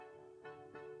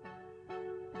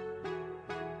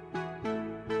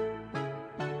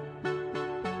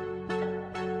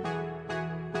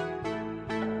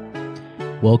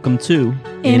Welcome to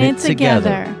In It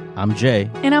Together. I'm Jay.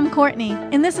 And I'm Courtney,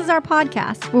 and this is our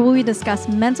podcast where we discuss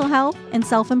mental health and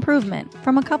self-improvement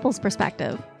from a couple's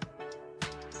perspective.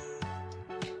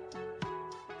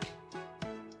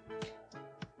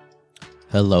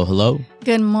 Hello, hello.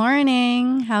 Good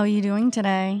morning. How are you doing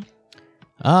today?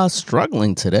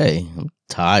 Struggling today. I'm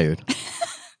tired.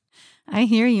 I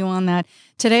hear you on that.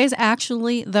 Today is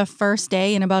actually the first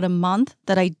day in about a month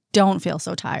that I don't feel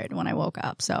so tired when I woke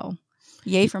up. So,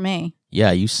 yay for me.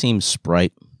 Yeah, you seem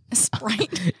Sprite.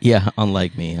 Sprite. Yeah,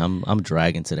 unlike me. I'm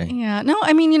dragging today. Yeah. No,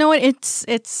 I mean, you know what?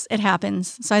 It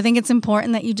happens. So I think it's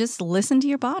important that you just listen to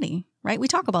your body, right? We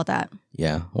talk about that.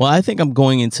 Yeah. Well, I think I'm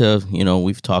going into,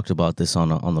 we've talked about this on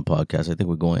the podcast. I think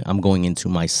I'm going into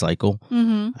my cycle.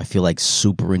 Mm-hmm. I feel like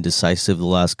super indecisive the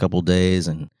last couple of days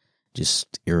and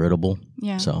just irritable.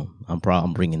 Yeah. So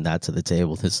I'm bringing that to the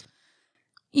table.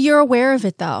 You're aware of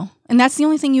it, though. And that's the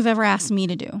only thing you've ever asked me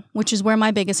to do, which is where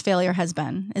my biggest failure has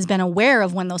been aware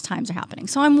of when those times are happening.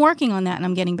 So I'm working on that and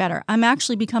I'm getting better. I'm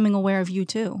actually becoming aware of you,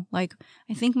 too. Like,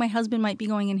 I think my husband might be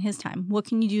going in his time. What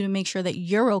can you do to make sure that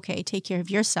you're okay, take care of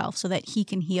yourself so that he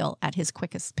can heal at his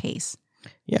quickest pace?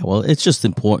 Yeah, well, it's just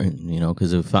important,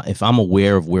 because if I'm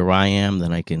aware of where I am,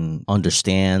 then I can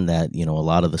understand that, a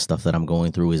lot of the stuff that I'm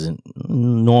going through isn't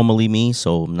normally me.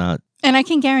 So I'm not. And I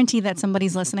can guarantee that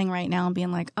somebody's listening right now and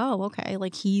being like, oh, okay,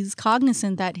 like he's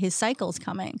cognizant that his cycle's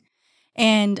coming.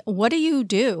 And what do you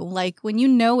do? Like when you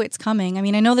know it's coming, I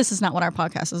mean, I know this is not what our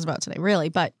podcast is about today, really,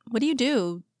 but what do you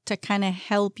do to kind of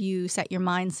help you set your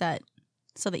mindset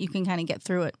so that you can kind of get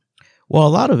through it? Well, a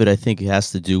lot of it, I think,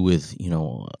 has to do with,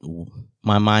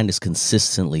 my mind is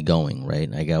consistently going, right?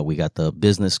 We got the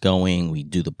business going, we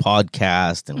do the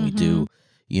podcast, and we do,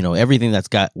 everything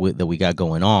that we got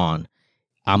going on.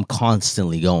 I'm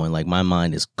constantly going, like my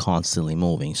mind is constantly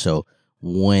moving. So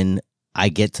when I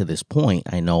get to this point,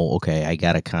 I know, okay, I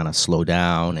got to kind of slow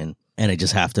down and I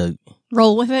just have to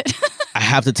roll with it. I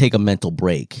have to take a mental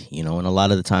break, and a lot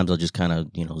of the times I'll just kind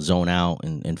of, zone out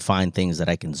and find things that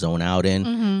I can zone out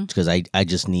in because I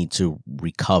just need to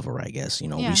recover, I guess,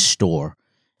 restore.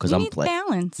 Because I'm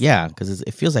balance. Yeah, because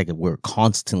it feels like we're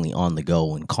constantly on the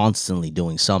go and constantly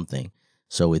doing something.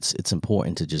 So it's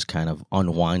important to just kind of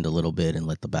unwind a little bit and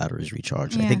let the batteries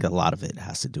recharge. Yeah. I think a lot of it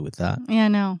has to do with that. Yeah,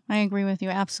 no, I agree with you.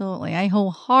 Absolutely. I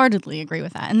wholeheartedly agree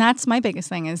with that. And that's my biggest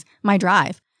thing is my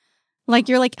drive. Like,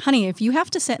 you're like, honey, if you have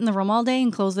to sit in the room all day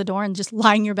and close the door and just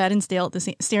lie in your bed and stare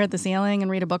at the ceiling and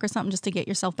read a book or something just to get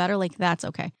yourself better, like, that's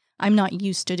okay. I'm not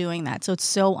used to doing that. So it's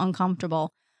so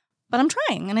uncomfortable. But I'm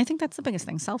trying. And I think that's the biggest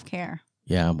thing, self-care.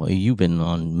 Yeah, well, you've been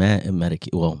on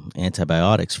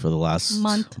antibiotics for the last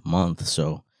month,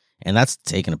 so, and that's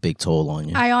taken a big toll on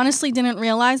you. I honestly didn't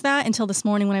realize that until this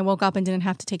morning when I woke up and didn't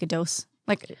have to take a dose.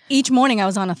 Like, each morning I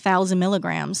was on 1,000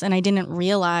 milligrams, and I didn't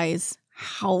realize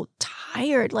how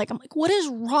tired. Like, I'm like, what is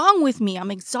wrong with me?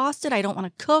 I'm exhausted. I don't want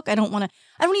to cook. I don't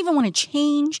even want to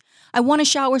change. I want to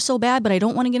shower so bad, but I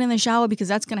don't want to get in the shower because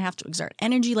that's going to have to exert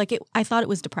energy. Like, I thought it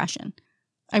was depression.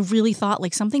 I really thought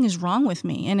like something is wrong with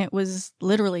me. And it was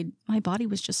literally, my body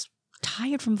was just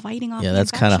tired from fighting off. Yeah, that's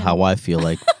kind of how I feel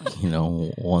like,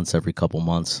 once every couple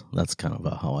months. That's kind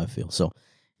of how I feel. So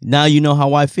now you know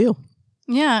how I feel.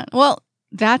 Yeah. Well,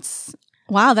 that's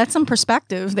some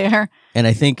perspective there. And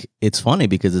I think it's funny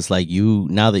because it's like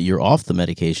now that you're off the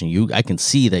medication, I can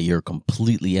see that you're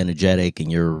completely energetic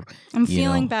and I'm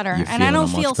feeling better. And I don't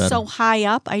feel so high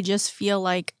up. I just feel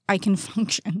like I can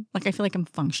function. Like I feel like I'm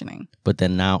functioning. But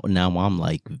then now I'm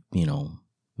like,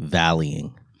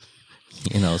 valleying.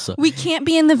 So we can't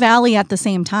be in the valley at the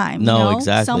same time. No,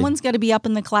 exactly. Someone's got to be up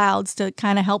in the clouds to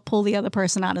kind of help pull the other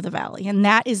person out of the valley. And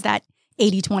that is that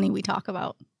 80-20 we talk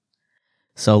about.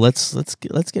 So let's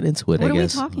get into it, I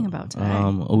guess. What are we talking about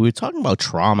today? We're talking about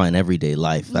trauma in everyday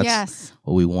life. That's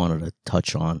what we wanted to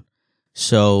touch on.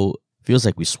 So feels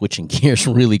like we're switching gears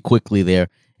really quickly there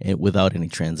without any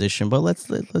transition. But let's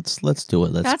do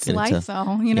it. That's life,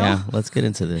 though. Yeah, let's get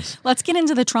into this. Let's get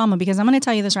into the trauma because I'm going to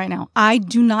tell you this right now. I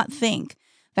do not think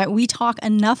that we talk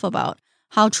enough about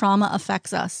how trauma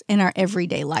affects us in our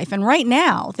everyday life. And right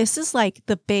now, this is like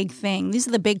the big thing. These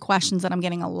are the big questions that I'm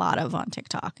getting a lot of on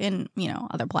TikTok and,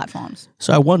 other platforms.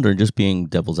 So I wonder, just being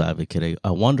devil's advocate,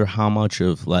 I wonder how much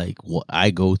of like what I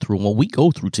go through, what we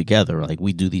go through together, like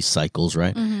we do these cycles,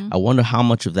 right? Mm-hmm. I wonder how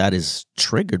much of that is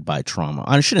triggered by trauma.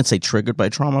 I shouldn't say triggered by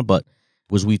trauma, but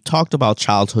we talked about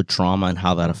childhood trauma and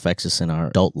how that affects us in our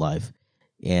adult life.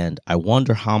 And I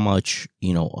wonder how much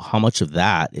of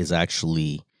that is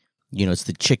actually, it's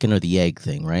the chicken or the egg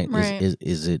thing, right?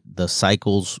 Is it the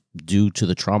cycles due to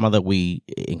the trauma that we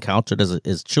encountered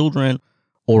as children,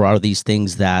 or are these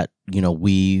things that,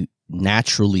 we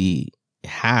naturally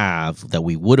have that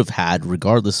we would have had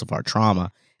regardless of our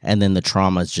trauma, and then the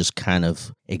trauma just kind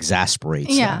of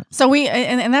exasperates that. So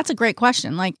and that's a great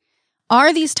question. Like,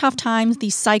 are these tough times,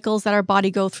 these cycles that our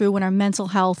body go through when our mental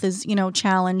health is,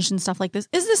 challenged and stuff like this,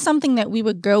 is this something that we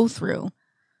would go through,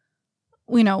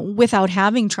 without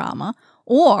having trauma,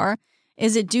 or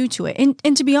is it due to it?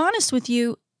 And to be honest with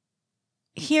you,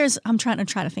 I'm trying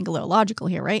to think a little logical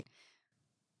here, right?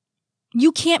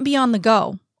 You can't be on the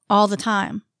go all the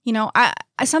time. I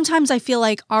sometimes I feel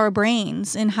like our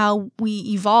brains and how we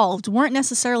evolved weren't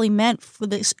necessarily meant for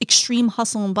this extreme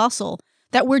hustle and bustle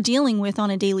that we're dealing with on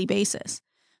a daily basis.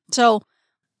 So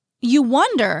you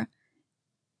wonder,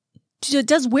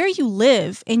 does where you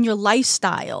live and your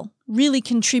lifestyle really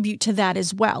contribute to that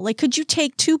as well? Like, could you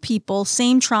take two people,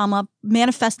 same trauma,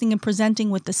 manifesting and presenting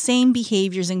with the same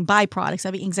behaviors and byproducts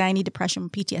of anxiety, depression,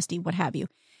 PTSD, what have you,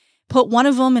 put one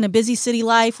of them in a busy city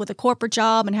life with a corporate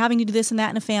job and having to do this and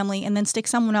that in a family, and then stick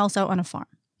someone else out on a farm?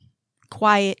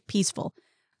 Quiet, peaceful.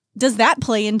 Does that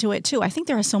play into it too? I think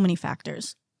there are so many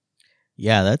factors.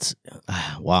 Yeah, that's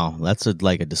wow. That's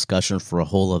like a discussion for a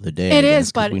whole other day. It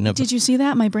is, but did you see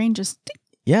that? My brain just...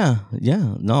 Yeah,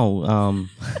 no.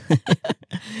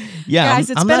 Yeah, guys,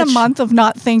 it's been a month of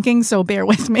not thinking, so bear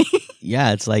with me.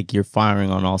 Yeah, it's like you're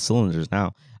firing on all cylinders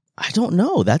now. I don't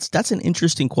know. That's an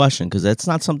interesting question, because that's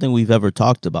not something we've ever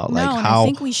talked about. No, like how I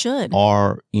think we should.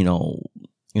 Our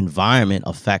environment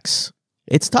affects.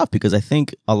 It's tough because I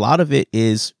think a lot of it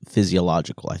is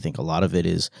physiological. I think a lot of it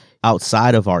is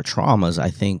outside of our traumas. I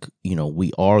think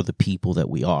we are the people that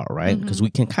we are, right? Because we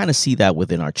can kind of see that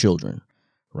within our children.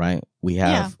 Right. We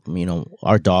have,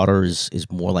 our daughter is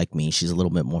more like me. She's a little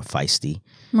bit more feisty.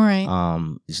 Right.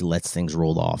 She lets things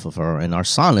roll off of her. And our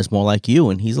son is more like you,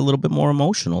 and he's a little bit more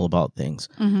emotional about things.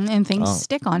 And things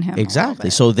stick on him. Exactly.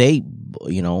 So they,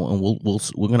 and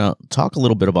we're going to talk a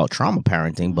little bit about trauma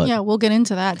parenting, but yeah, we'll get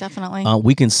into that. Definitely.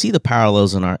 We can see the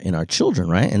parallels in our children,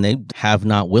 right? And they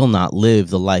will not live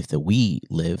the life that we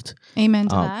lived. Amen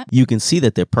to that. You can see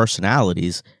that their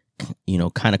personalities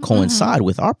kind of coincide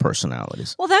with our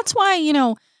personalities. Well, that's why,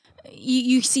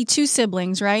 you see two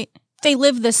siblings, right? They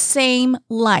live the same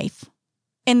life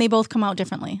and they both come out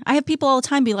differently. I have people all the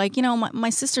time be like,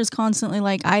 my sister's constantly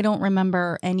like, I don't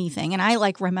remember anything. And I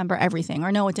remember everything,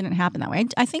 or no, it didn't happen that way.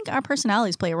 I think our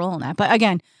personalities play a role in that. But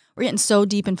again, we're getting so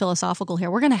deep and philosophical here.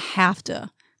 We're going to have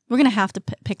to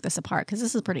pick this apart, because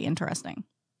this is pretty interesting.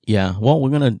 Yeah, well,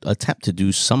 we're going to attempt to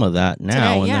do some of that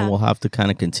now, today, then we'll have to kind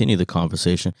of continue the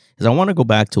conversation. Because I want to go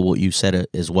back to what you said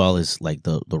as well as like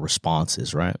the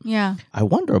responses, right? Yeah. I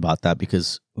wonder about that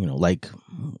because,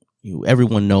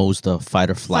 everyone knows the fight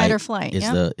or flight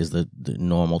is the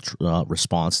normal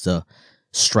response to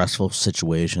stressful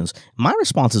situations. My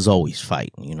response is always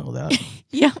fight, that.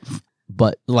 Yeah.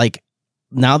 But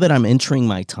now that I'm entering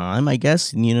my time, I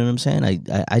guess, you know what I'm saying?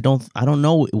 I don't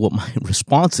know what my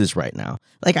response is right now.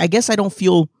 I guess I don't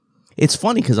feel. It's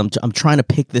funny because I'm trying to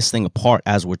pick this thing apart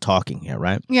as we're talking here,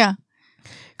 right? Yeah.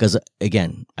 Because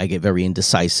again, I get very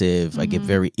indecisive, I get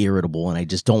very irritable, and I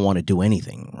just don't want to do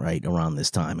anything right around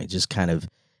this time. I just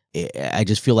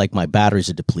feel like my batteries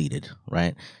are depleted,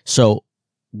 right? So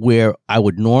where I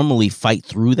would normally fight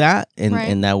through that,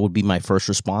 and that would be my first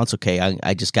response. Okay,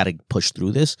 I just got to push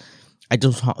through this. I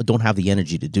just don't have the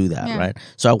energy to do that, right?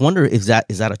 So I wonder if is that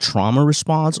a trauma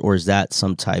response, or is that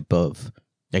some type of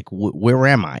where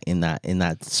am I in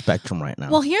that spectrum right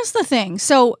now? Well, here's the thing.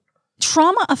 So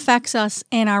trauma affects us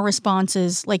in our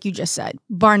responses, like you just said,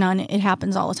 bar none. It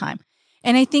happens all the time.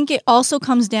 And I think it also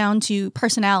comes down to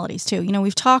personalities too.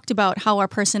 We've talked about how our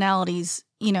personalities,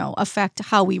 affect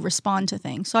how we respond to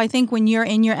things. So I think when you're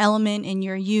in your element and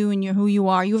you're you and you're who you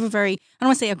are, you have a very, I don't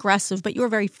want to say aggressive, but you're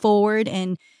very forward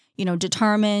and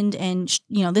determined, and,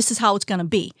 this is how it's going to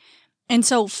be. And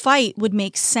so fight would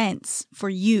make sense for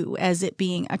you as it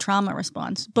being a trauma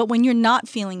response. But when you're not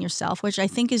feeling yourself, which I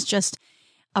think is just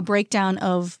a breakdown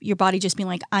of your body just being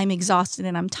like, I'm exhausted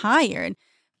and I'm tired,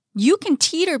 you can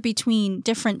teeter between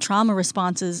different trauma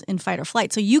responses in fight or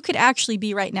flight. So you could actually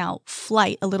be right now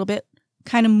flight, a little bit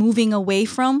kind of moving away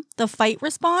from the fight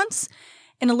response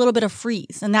and a little bit of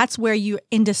freeze. And that's where you're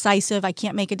indecisive, I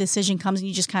can't make a decision comes, and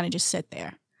you just kind of just sit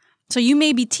there. So you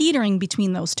may be teetering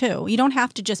between those two. You don't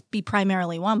have to just be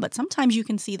primarily one, but sometimes you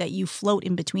can see that you float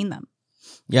in between them.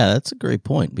 Yeah, that's a great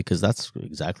point, because that's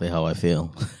exactly how I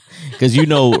feel. Because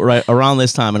right around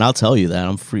this time, and I'll tell you that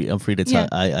I'm free to tell.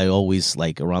 Yeah. I always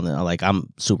around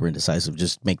I'm super indecisive.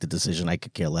 Just make the decision. I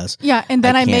could care less. Yeah, and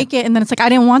then I make it, and then it's I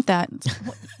didn't want that.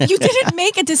 You didn't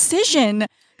make a decision.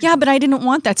 Yeah, but I didn't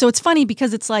want that. So it's funny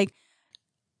because it's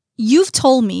you've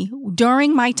told me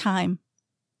during my time,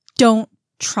 don't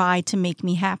try to make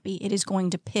me happy. It is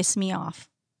going to piss me off.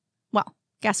 Well,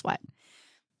 guess what?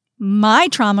 My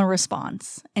trauma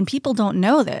response, and people don't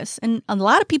know this, and a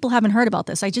lot of people haven't heard about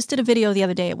this. I just did a video the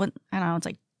other day. It went, I don't know, it's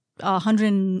like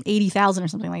 180,000 or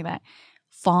something like that.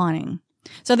 Fawning.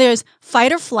 So there's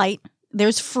fight or flight,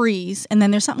 there's freeze, and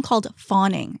then there's something called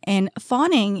fawning. And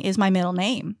fawning is my middle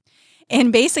name.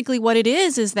 And basically what it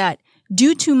is that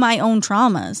due to my own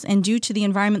traumas and due to the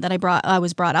environment that I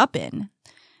was brought up in,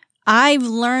 I've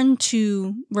learned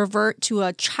to revert to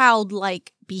a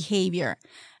childlike behavior.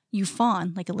 You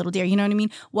fawn like a little deer. You know what I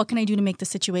mean? What can I do to make the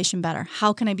situation better?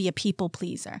 How can I be a people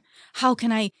pleaser? How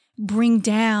can I bring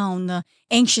down the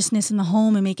anxiousness in the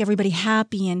home and make everybody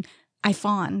happy? And I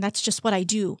fawn. That's just what I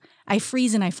do. I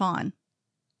freeze and I fawn.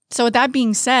 So with that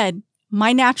being said,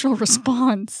 my natural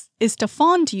response is to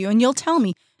fawn to you. And you'll tell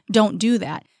me, don't do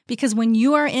that. Because when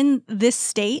you are in this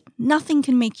state, nothing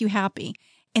can make you happy.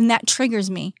 And that triggers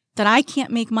me that I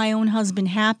can't make my own husband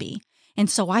happy. And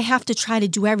so I have to try to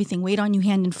do everything, wait on you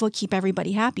hand and foot, keep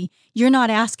everybody happy. You're not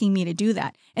asking me to do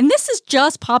that. And this is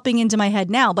just popping into my head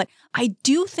now, but I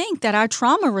do think that our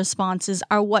trauma responses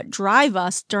are what drive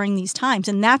us during these times.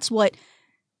 And that's what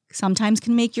sometimes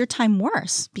can make your time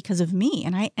worse because of me.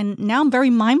 And now I'm very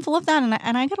mindful of that,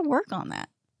 and I got to work on that.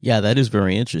 Yeah, that is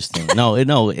very interesting.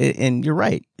 And you're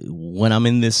right. When I'm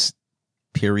in this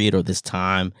period or this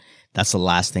time, that's the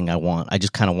last thing I want. I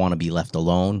just kind of want to be left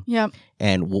alone. Yep.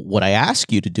 And what I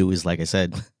ask you to do is, like I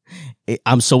said,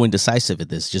 I'm so indecisive at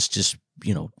this. Just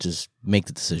make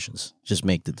the decisions. Just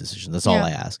make the decisions. That's all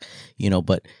I ask.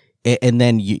 But and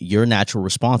then your natural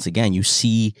response, again, you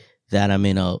see that I'm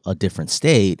in a different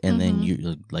state, and then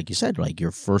you, like you said, like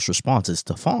your first response is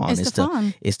to fawn.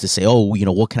 Is to say, oh,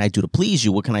 what can I do to please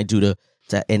you? What can I do to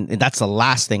and that's the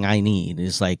last thing I need.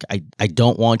 Is like I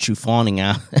don't want you fawning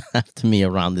after me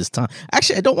around this time.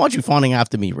 Actually, I don't want you fawning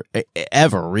after me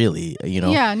ever, really.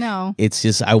 Yeah, no. It's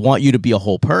just I want you to be a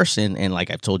whole person, and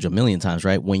like I've told you a million times,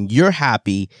 right? When you're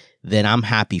happy, then I'm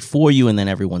happy for you, and then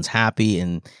everyone's happy,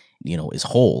 and is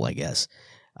whole, I guess.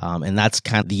 And that's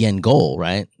kind of the end goal,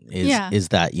 right? Is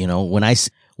that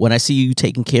when I see you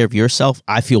taking care of yourself,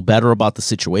 I feel better about the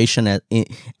situation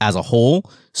as a whole.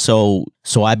 So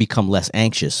I become less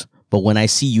anxious. But when I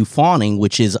see you fawning,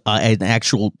 which is an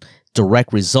actual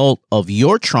direct result of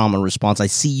your trauma response, I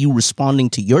see you responding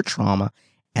to your trauma,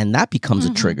 and that becomes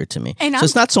a trigger to me. And so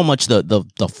it's not so much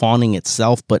the fawning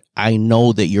itself, but I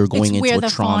know that you're going into a trauma. It's where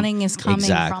the fawning is coming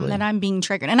from, that I'm being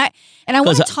triggered. And I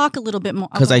want to talk a little bit more.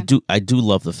 Because I do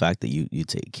love the fact that you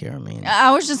take care of me.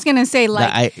 I was just going to say,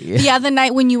 the other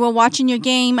night when you were watching your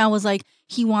game, I was like,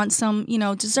 he wants some,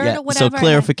 dessert or whatever. So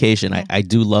clarification, I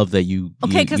do love that you...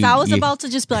 Okay, because I was about to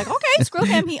just be like, okay, screw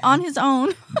him, he on his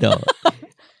own.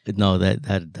 No,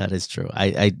 that is true.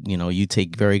 I you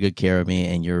take very good care of me,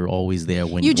 and you're always there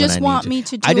when you just when I want need me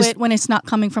to do it when it's not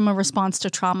coming from a response to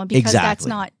trauma, because that's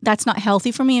not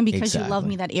healthy for me, and because you love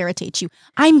me, that irritates you.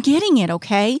 I'm getting it,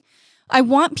 okay? I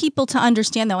want people to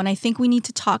understand, though, and I think we need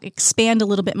to expand a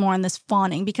little bit more on this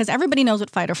fawning, because everybody knows what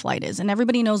fight or flight is, and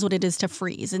everybody knows what it is to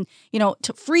freeze. And,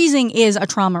 freezing is a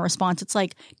trauma response. It's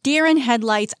like deer in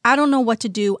headlights. I don't know what to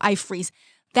do. I freeze.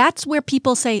 That's where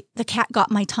people say, the cat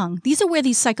got my tongue. These are where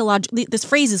these these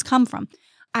phrases come from.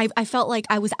 I felt like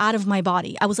I was out of my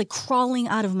body. I was like crawling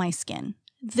out of my skin.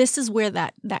 This is where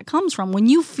that comes from. When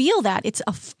you feel that, it's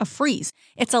a freeze.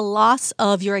 It's a loss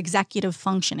of your executive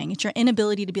functioning. It's your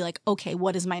inability to be like, okay,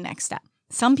 what is my next step?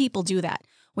 Some people do that.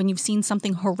 When you've seen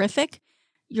something horrific,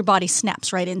 your body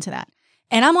snaps right into that.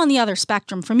 And I'm on the other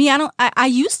spectrum. For me, I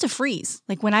used to freeze.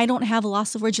 Like when I don't have a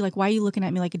loss of words, you're like, why are you looking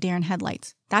at me like a deer in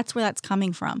headlights? That's where that's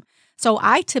coming from. So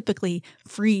I typically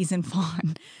freeze and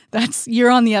fawn. You're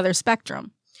on the other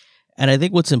spectrum. And I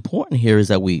think what's important here is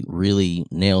that we really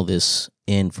nail this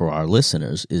in for our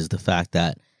listeners, is the fact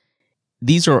that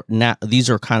these are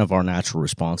kind of our natural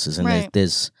responses. And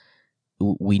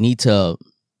we need to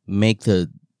make the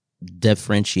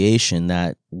differentiation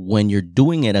that when you're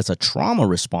doing it as a trauma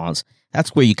response,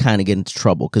 that's where you kind of get into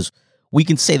trouble, because we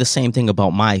can say the same thing about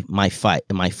my fight,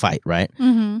 right?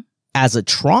 Mm-hmm. As a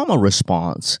trauma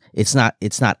response, it's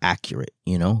not accurate,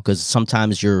 because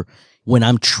sometimes when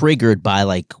I'm triggered by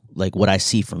like what I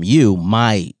see from you,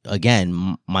 my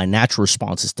natural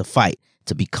response is to fight,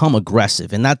 to become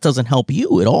aggressive, and that doesn't help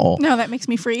you at all. No, that makes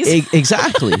me freeze.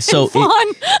 Exactly. So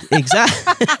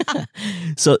exactly.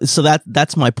 So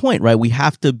that's my point, right? We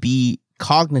have to be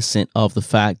cognizant of the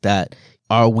fact that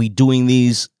we're doing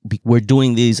these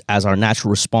as our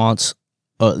natural response,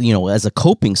 as a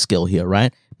coping skill here,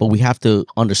 right? But we have to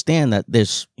understand that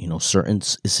there's, certain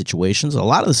situations, a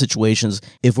lot of the situations,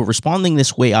 if we're responding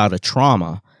this way out of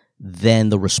trauma, then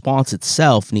the response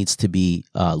itself needs to be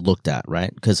looked at,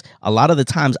 right? Because a lot of the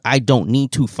times I don't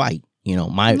need to fight.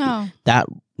 That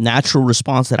natural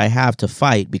response that I have to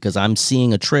fight because I'm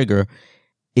seeing a trigger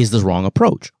is the wrong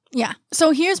approach. Yeah.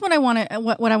 So here's what I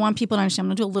want people to understand. I'm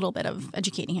going to do a little bit of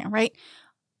educating here, right?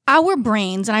 Our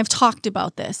brains, and I've talked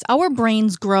about this, our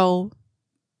brains grow,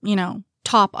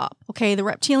 top up. Okay. The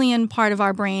reptilian part of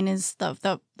our brain is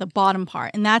the bottom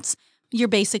part, and that's your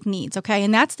basic needs. Okay.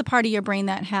 And that's the part of your brain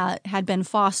that had been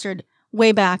fostered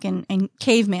way back in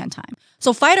caveman time.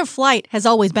 So fight or flight has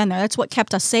always been there. That's what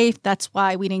kept us safe. That's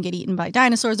why we didn't get eaten by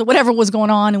dinosaurs or whatever was going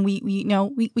on, and we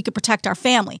could protect our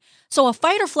family. So a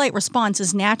fight or flight response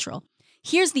is natural.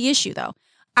 Here's the issue though.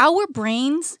 Our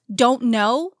brains don't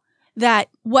know that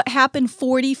what happened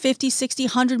 40, 50, 60,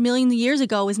 100 million years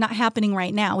ago is not happening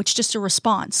right now. It's just a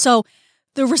response. So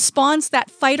the response, that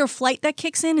fight or flight that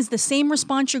kicks in, is the same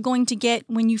response you're going to get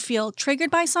when you feel triggered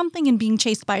by something and being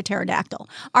chased by a pterodactyl.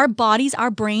 Our bodies,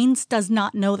 our brains does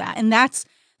not know that. And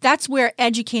that's where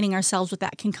educating ourselves with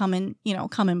that can come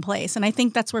in place. And I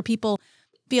think that's where people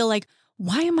feel like,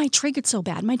 why am I triggered so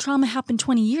bad? My trauma happened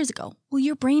 20 years ago. Well,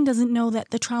 your brain doesn't know that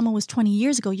the trauma was 20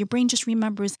 years ago. Your brain just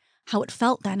remembers how it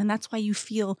felt then. And that's why you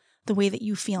feel the way that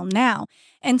you feel now.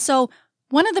 And so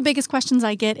one of the biggest questions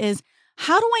I get is,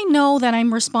 how do I know that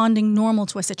I'm responding normal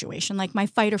to a situation, like my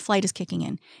fight or flight is kicking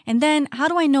in? And then how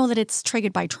do I know that it's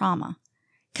triggered by trauma?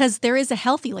 Because there is a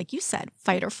healthy, like you said,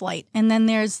 fight or flight. And then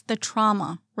there's the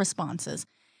trauma responses.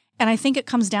 And I think it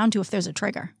comes down to if there's a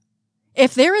trigger.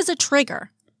 If there is a trigger,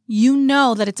 you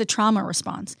know that it's a trauma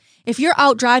response. If you're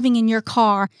out driving in your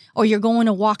car or you're going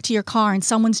to walk to your car and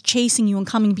someone's chasing you and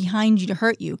coming behind you to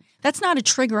hurt you, that's not a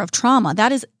trigger of trauma.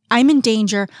 That is, I'm in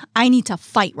danger, I need to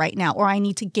fight right now, or I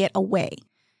need to get away.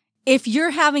 If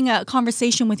you're having a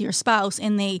conversation with your spouse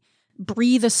and they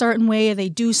breathe a certain way, or they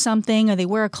do something, or they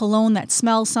wear a cologne that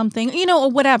smells something,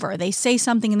 or whatever, they say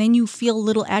something and then you feel a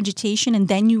little agitation and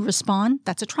then you respond,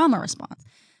 that's a trauma response.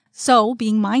 So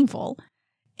being mindful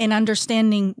and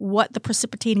understanding what the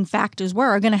precipitating factors were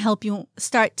are going to help you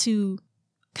start to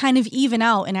kind of even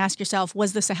out and ask yourself,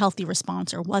 was this a healthy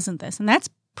response or wasn't this? And that's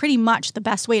pretty much the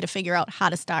best way to figure out how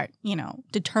to start,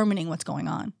 determining what's going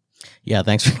on. Yeah,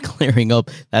 thanks for clearing up.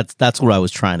 That's what I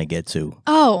was trying to get to.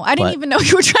 Oh, I didn't even know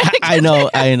you were trying to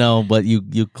get I know, but you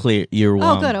good,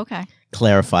 okay.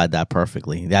 Clarified that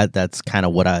perfectly. That's kind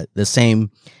of what the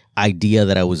same idea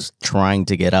that I was trying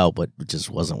to get out, but it just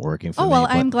wasn't working for me. Oh, well,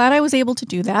 I'm glad I was able to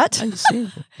do that.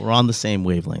 See, we're on the same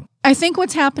wavelength. I think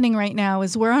what's happening right now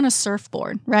is we're on a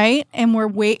surfboard, right? And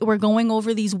we're going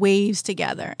over these waves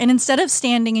together. And instead of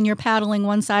standing and you're paddling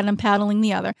one side and I'm paddling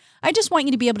the other, I just want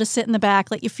you to be able to sit in the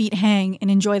back, let your feet hang, and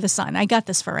enjoy the sun. I got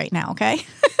this for right now, okay?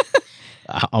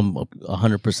 I'm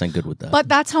 100% good with that. But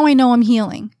that's how I know I'm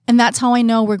healing. And that's how I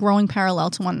know we're growing parallel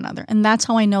to one another. And that's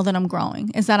how I know that I'm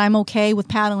growing, is that I'm okay with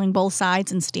paddling both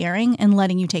sides and steering and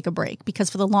letting you take a break. Because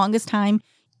for the longest time,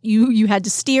 you had to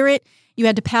steer it, you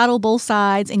had to paddle both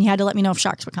sides, and you had to let me know if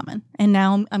sharks were coming. And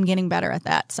now I'm getting better at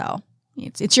that. So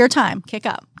it's your time. Kick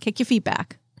up. Kick your feet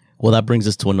back. Well, that brings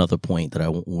us to another point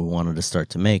that we wanted to start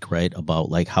to make, right? About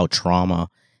like how trauma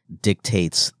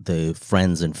dictates the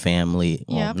friends and family,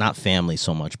 well, not family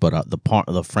so much, but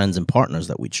the friends and partners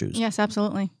that we choose. Yes,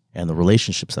 absolutely. And the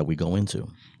relationships that we go into.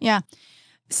 Yeah.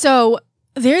 So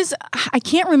I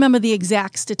can't remember the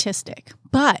exact statistic,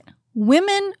 but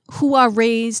women who are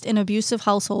raised in abusive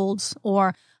households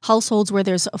or households where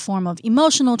there's a form of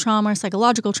emotional trauma,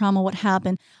 psychological trauma, what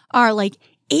happened, are like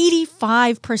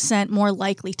 85% more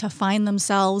likely to find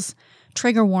themselves,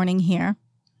 trigger warning here,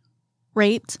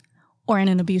 raped, or in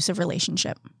an abusive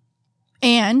relationship.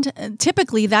 And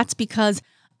typically that's because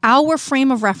our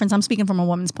frame of reference, I'm speaking from a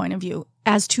woman's point of view,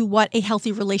 as to what a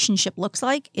healthy relationship looks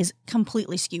like is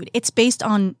completely skewed. It's based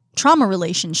on trauma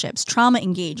relationships, trauma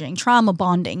engaging, trauma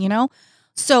bonding,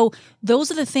 So those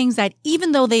are the things that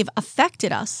even though they've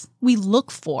affected us, we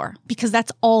look for because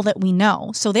that's all that we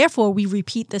know. So therefore we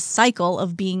repeat this cycle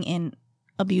of being in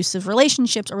abusive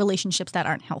relationships or relationships that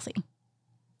aren't healthy.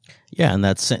 Yeah, and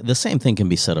that's the same thing can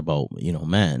be said about,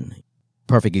 men.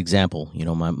 Perfect example,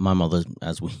 my mother,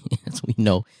 as we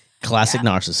know, classic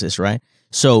narcissist, right?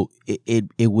 So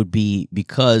it would be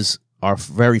because our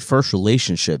very first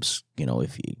relationships, I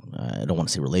don't want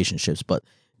to say relationships, but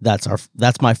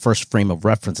that's my first frame of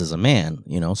reference as a man,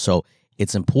 So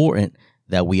it's important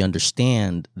that we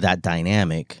understand that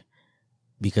dynamic.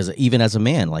 Because even as a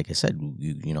man, like I said,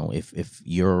 if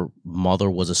your mother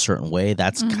was a certain way,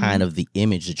 that's kind of the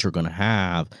image that you're going to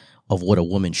have of what a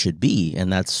woman should be.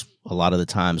 And that's a lot of the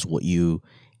times what you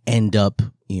end up,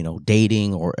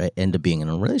 dating or end up being in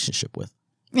a relationship with.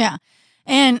 Yeah.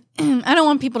 And I don't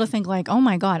want people to think like, oh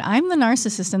my God, I'm the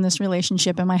narcissist in this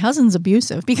relationship and my husband's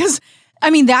abusive, because I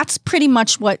mean, that's pretty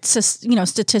much what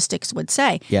statistics would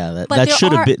say. Yeah, that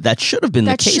should have been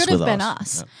the case with us. That should have been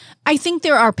us. Yeah. I think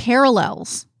there are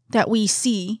parallels that we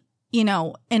see, in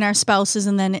our spouses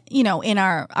and then, in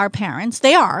our parents.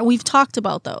 They are. We've talked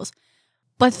about those.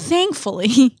 But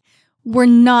thankfully, we're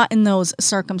not in those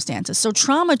circumstances. So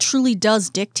trauma truly does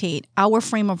dictate our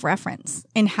frame of reference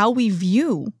and how we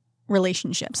view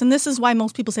relationships. And this is why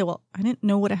most people say, well, I didn't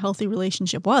know what a healthy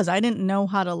relationship was. I didn't know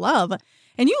how to love.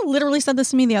 And you literally said this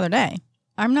to me the other day.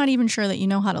 I'm not even sure that you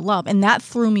know how to love. And that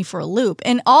threw me for a loop.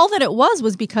 And all that it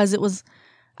was because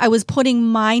I was putting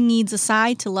my needs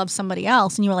aside to love somebody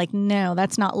else. And you were like, no,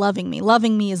 that's not loving me.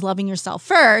 Loving me is loving yourself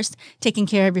first, taking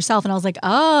care of yourself. And I was like,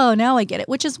 oh, now I get it,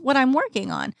 which is what I'm working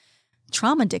on.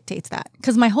 Trauma dictates that,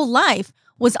 because my whole life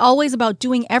was always about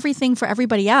doing everything for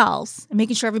everybody else and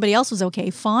making sure everybody else was okay,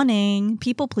 fawning,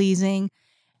 people pleasing,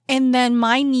 and then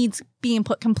my needs being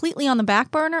put completely on the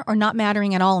back burner or not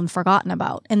mattering at all and forgotten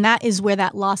about. And that is where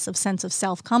that loss of sense of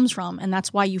self comes from. And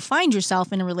that's why you find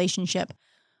yourself in a relationship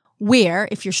where,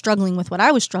 if you're struggling with what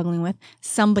I was struggling with,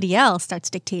 somebody else starts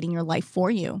dictating your life for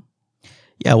you.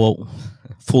 Yeah, well,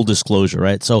 full disclosure,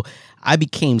 right? So I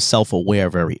became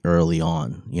self-aware very early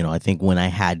on. I think when I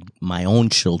had my own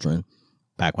children,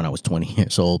 back when I was 20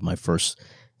 years old, my first,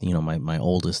 my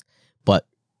oldest. But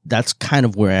that's kind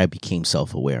of where I became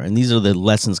self-aware. And these are the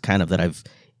lessons kind of that I've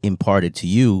imparted to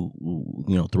you,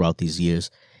 throughout these years.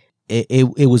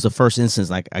 It was the first instance,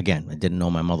 like, again, I didn't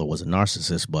know my mother was a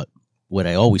narcissist, but what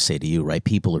I always say to you, right?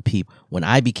 People are people. When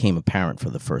I became a parent for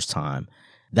the first time,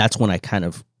 that's when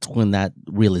when that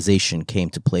realization came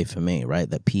to play for me, right?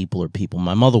 That people are people.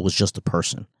 My mother was just a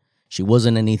person. She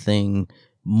wasn't anything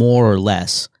more or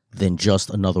less than just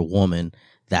another woman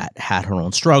that had her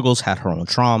own struggles, had her own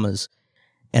traumas.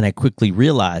 And I quickly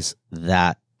realized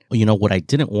that, what I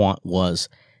didn't want was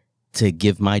to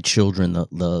give my children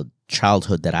the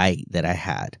childhood that I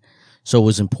had. So it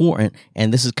was important,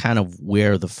 and this is kind of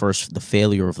where the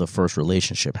failure of the first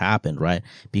relationship happened, right?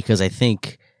 Because I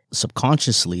think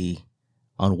subconsciously,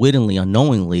 unwittingly,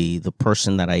 unknowingly, the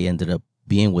person that I ended up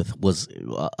being with was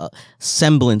a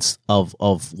semblance of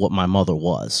what my mother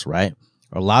was, right?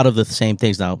 A lot of the same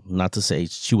things. Now, not to say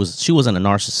she wasn't a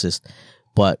narcissist,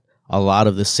 but a lot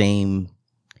of the same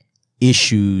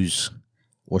issues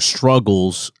or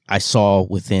struggles I saw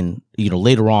within,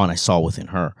 later on I saw within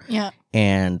her. Yeah.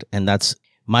 And that's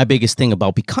my biggest thing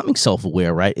about becoming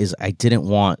self-aware, right? Is I didn't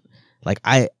want, like,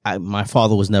 my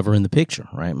father was never in the picture,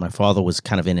 right? My father was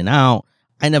kind of in and out.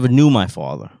 I never knew my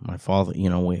father. My father,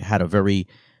 we had a very,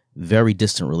 very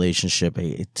distant relationship.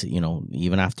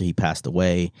 Even after he passed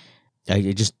away, I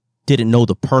just didn't know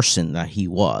the person that he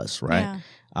was, right?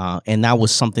 Yeah. And that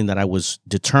was something that I was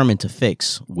determined to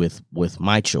fix with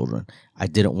my children. I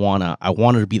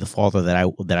wanted to be the father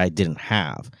that I didn't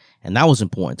have. And that was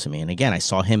important to me. And again, I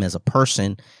saw him as a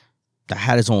person that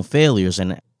had his own failures,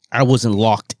 and I wasn't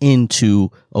locked into,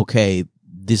 okay,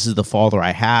 this is the father I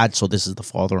had, so this is the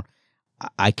father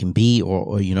I can be,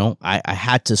 or I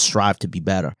had to strive to be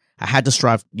better. I had to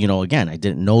strive, again, I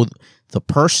didn't know the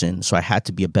person, so I had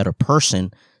to be a better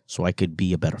person so I could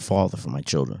be a better father for my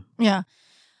children. Yeah.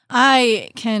 I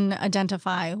can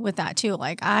identify with that too.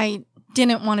 Like, I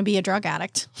didn't want to be a drug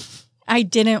addict. I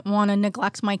didn't want to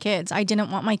neglect my kids. I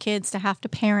didn't want my kids to have to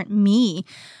parent me.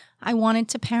 I wanted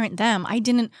to parent them. I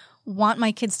didn't want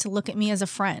my kids to look at me as a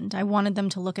friend. I wanted them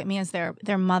to look at me as their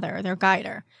mother, their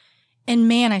guider. And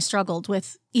man, I struggled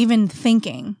with even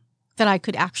thinking that I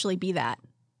could actually be that.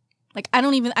 Like,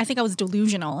 I think I was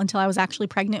delusional until I was actually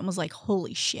pregnant and was like,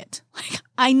 holy shit. Like,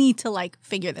 I need to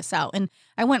figure this out. And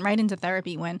I went right into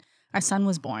therapy when our son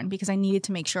was born because I needed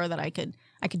to make sure that I could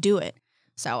do it.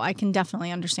 So I can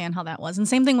definitely understand how that was. And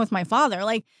same thing with my father.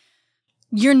 Like,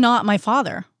 you're not my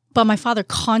father, but my father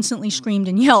constantly screamed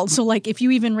and yelled. So if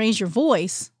you even raise your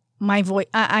voice,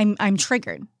 I'm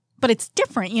triggered. But it's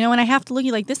different, and I have to look at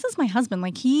you like, this is my husband.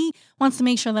 Like, he wants to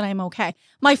make sure that I'm okay.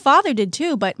 My father did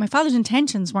too, but my father's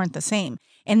intentions weren't the same.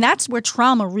 And that's where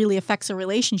trauma really affects a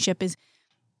relationship, is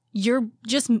you're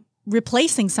just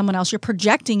replacing someone else. You're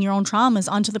projecting your own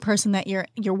traumas onto the person that you're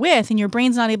with, and your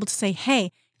brain's not able to say,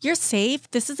 hey, you're safe.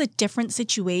 This is a different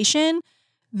situation.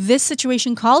 This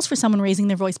situation calls for someone raising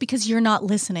their voice because you're not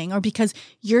listening or because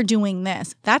you're doing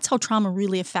this. That's how trauma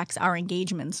really affects our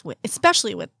engagements,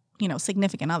 especially with,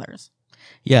 significant others.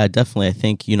 Yeah, definitely. I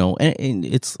think, and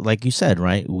it's like you said,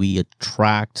 right? We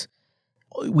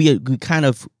kind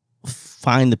of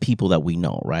find the people that we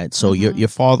know, right? So your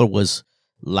father was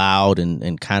loud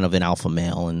and kind of an alpha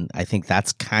male. And I think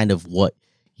that's kind of what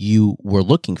you were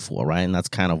looking for, right? And that's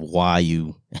kind of why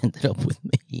you ended up with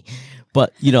me.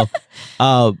 But,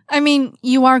 I mean,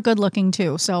 you are good looking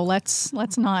too, so let's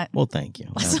not. Well, thank you.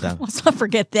 Let's not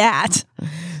forget that.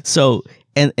 So,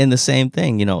 and the same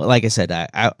thing, like I said,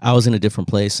 I was in a different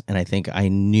place, and I think I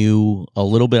knew a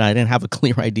little bit. I didn't have a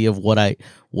clear idea of what I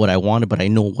wanted, but I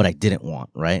know what I didn't want,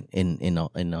 right? In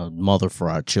a mother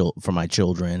for my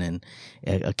children and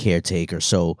a caretaker.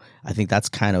 So I think that's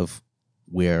kind of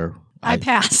where I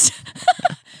passed.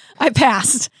 I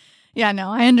passed. Yeah, no,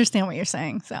 I understand what you're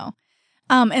saying. So.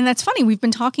 And that's funny. We've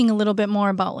been talking a little bit more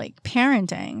about like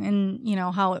parenting and,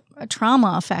 how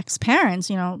trauma affects parents,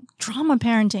 trauma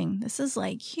parenting. This is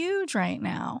like huge right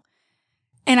now.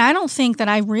 And I don't think that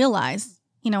I realized,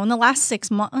 in the last 6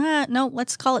 months, no,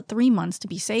 let's call it 3 months to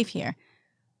be safe here,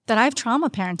 that I've trauma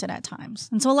parented at times.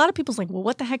 And so a lot of people's like, well,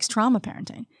 what the heck's trauma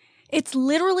parenting? It's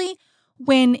literally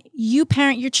when you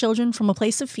parent your children from a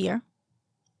place of fear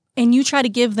and you try to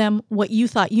give them what you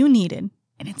thought you needed.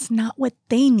 And it's not what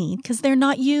they need because they're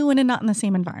not you and they're not in the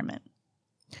same environment.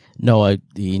 No,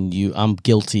 I'm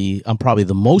guilty. I'm probably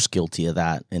the most guilty of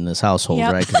that in this household,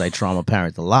 Yep. right? Because I trauma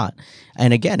parent a lot.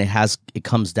 And again, it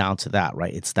comes down to that,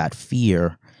 right? It's that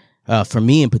fear. For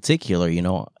me in particular,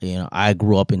 I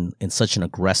grew up in such an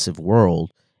aggressive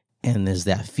world, and there's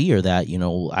that fear that,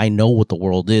 I know what the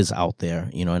world is out there,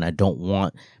 and I don't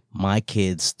want my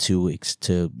kids to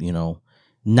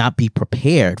not be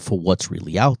prepared for what's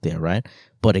really out there, right?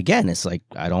 But again, it's like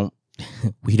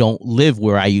we don't live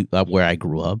where I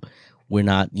grew up. We're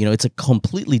not, it's a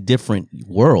completely different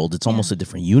world. It's almost a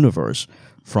different universe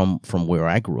from where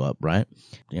I grew up, right?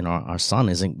 Our son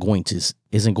isn't going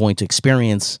to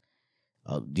experience,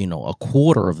 a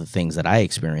quarter of the things that I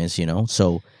experience,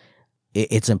 So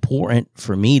it's important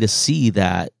for me to see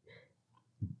that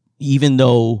even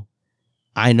though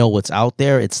I know what's out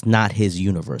there, it's not his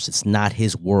universe. It's not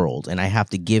his world. And I have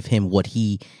to give him what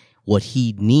he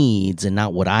needs and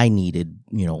not what I needed,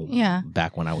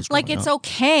 back when I was growing like it's up.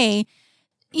 okay.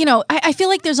 I feel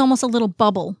like there's almost a little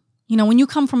bubble. When you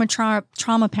come from a trauma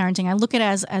parenting, I look at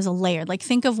it as a layer. Like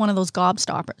think of one of those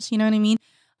gobstoppers. You know what I mean?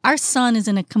 Our son is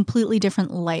in a completely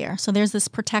different layer. So there's this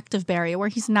protective barrier where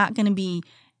he's not going to be,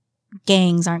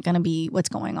 gangs aren't going to be what's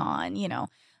going on,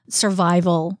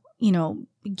 survival,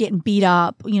 getting beat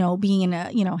up, being in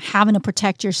a, having to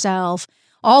protect yourself,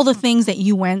 all the things that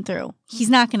you went through. He's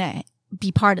not going to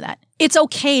be part of that. It's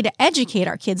okay to educate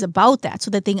our kids about that so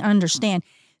that they understand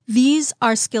these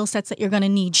are skill sets that you're going to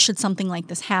need should something like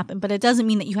this happen. But it doesn't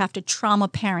mean that you have to trauma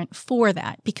parent for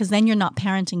that, because then you're not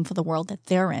parenting for the world that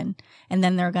they're in. And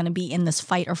then they're going to be in this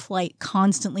fight or flight,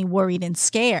 constantly worried and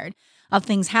scared of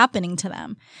things happening to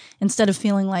them instead of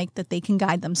feeling like that they can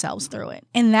guide themselves through it.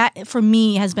 And that for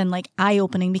me has been like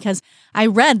eye-opening, because I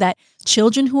read that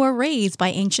children who are raised by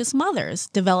anxious mothers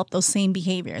develop those same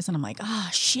behaviors. And I'm like, oh,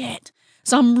 shit.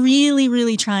 So I'm really,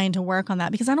 really trying to work on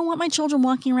that, because I don't want my children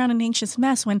walking around an anxious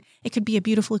mess when it could be a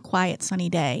beautifully quiet, sunny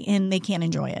day and they can't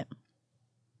enjoy it.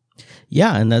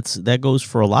 Yeah, and that goes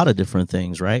for a lot of different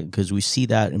things, right? Because we see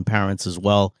that in parents as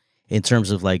well, in terms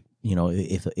of like,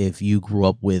 if you grew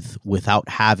up without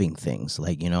having things,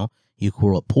 like, you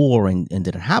grew up poor and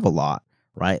didn't have a lot,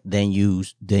 right? Then you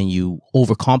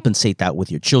overcompensate that with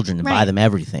your children and buy them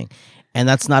everything. And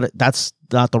that's not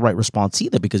the right response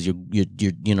either, because you're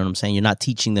you know what I'm saying? You're not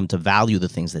teaching them to value the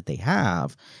things that they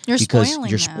have. You're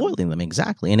spoiling them.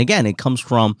 Exactly. And again, it comes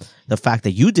from the fact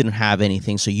that you didn't have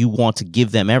anything, so you want to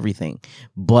give them everything.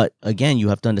 But again, you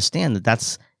have to understand that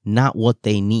that's not what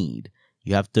they need.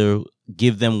 You have to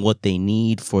give them what they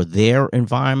need for their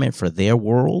environment, for their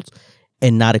world,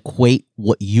 and not equate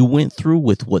what you went through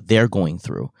with what they're going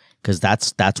through, because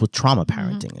that's what trauma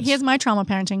parenting is. Here's my trauma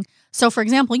parenting. So, for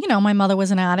example, my mother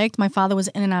was an addict. My father was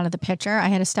in and out of the picture. I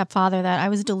had a stepfather that I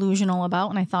was delusional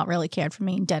about and I thought really cared for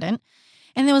me and didn't.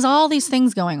 And there was all these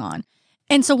things going on.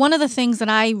 And so one of the things that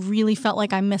I really felt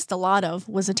like I missed a lot of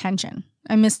was attention.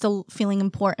 I missed feeling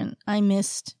important. I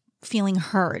missed feeling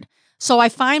heard. So I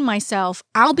find myself,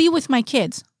 I'll be with my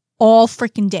kids all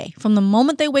freaking day, from the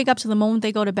moment they wake up to the moment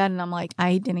they go to bed. And I'm like,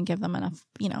 I didn't give them enough,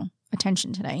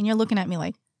 attention today. And you're looking at me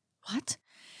like, what?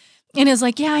 And it's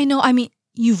like, yeah, I know. I mean,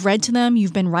 you've read to them,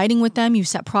 you've been writing with them, you've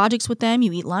set projects with them,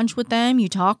 you eat lunch with them, you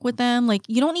talk with them. Like,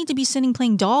 you don't need to be sitting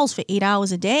playing dolls for 8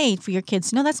 hours a day for your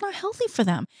kids. No, that's not healthy for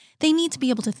them. They need to be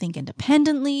able to think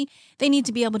independently. They need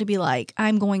to be able to be like,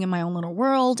 I'm going in my own little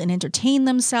world and entertain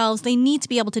themselves. They need to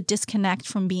be able to disconnect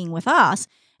from being with us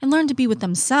and learn to be with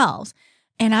themselves.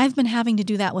 And I've been having to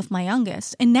do that with my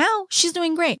youngest. And now she's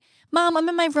doing great. Mom, I'm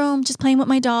in my room just playing with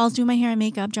my dolls, doing my hair and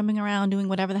makeup, jumping around, doing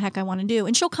whatever the heck I want to do.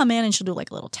 And she'll come in and she'll do like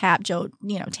a little tap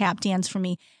dance for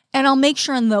me. And I'll make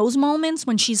sure in those moments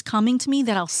when she's coming to me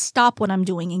that I'll stop what I'm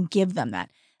doing and give them that.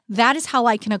 That is how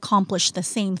I can accomplish the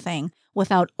same thing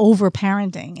without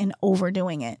over-parenting and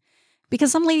overdoing it.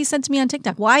 Because some lady said to me on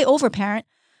TikTok, why over-parent?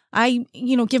 I,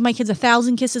 give my kids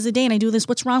 1,000 kisses a day and I do this.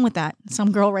 What's wrong with that?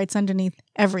 Some girl writes underneath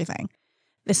everything.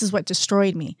 This is what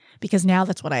destroyed me because now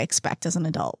that's what I expect as an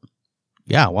adult.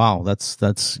 Yeah, wow. That's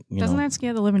Doesn't that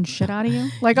scare the living shit out of you?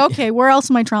 Like, okay, where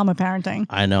else am I trauma parenting?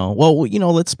 I know. Well,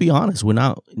 let's be honest.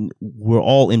 We're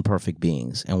all imperfect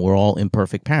beings and we're all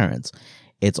imperfect parents.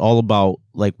 It's all about,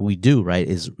 like we do, right,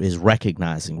 is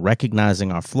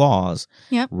recognizing our flaws,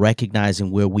 yep.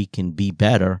 recognizing where we can be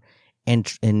better and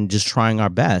just trying our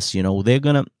best.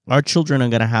 Our children are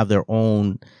going to have their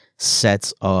own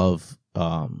sets of,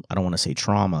 I don't want to say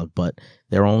trauma, but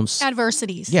their own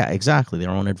adversities. Yeah, exactly.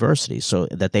 Their own adversities. So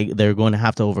that they're going to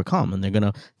have to overcome, and they're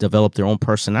going to develop their own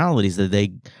personalities that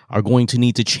they are going to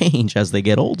need to change as they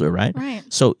get older, right? Right.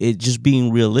 So it just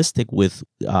being realistic with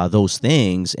those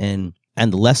things, and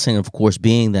the lesson, of course,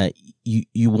 being that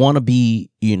you want to be,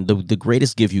 the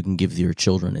greatest gift you can give your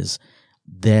children is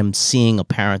them seeing a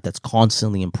parent that's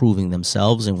constantly improving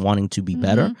themselves and wanting to be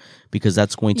better, because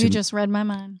that's going to... You just read my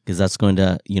mind. Because that's going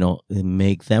to,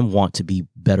 make them want to be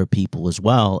better people as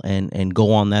well and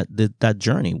go on that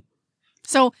journey.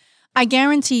 So I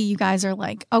guarantee you guys are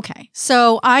like, okay,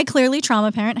 so I clearly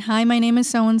trauma parent. Hi, my name is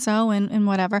so-and-so and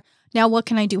whatever. Now what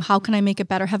can I do? How can I make it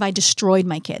better? Have I destroyed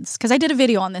my kids? Because I did a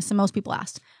video on this and most people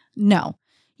asked. No,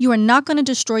 you are not going to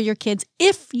destroy your kids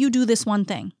if you do this one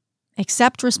thing.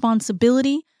 Accept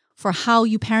responsibility for how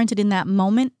you parented in that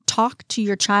moment. Talk to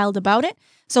your child about it.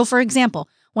 So for example,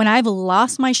 when I've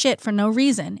lost my shit for no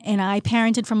reason and I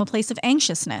parented from a place of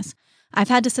anxiousness, I've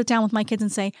had to sit down with my kids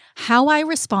and say, how I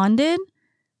responded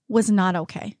was not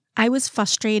okay. I was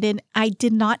frustrated. I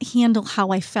did not handle how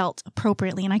I felt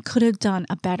appropriately, and I could have done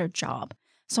a better job.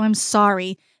 So I'm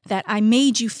sorry that I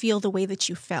made you feel the way that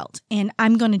you felt, and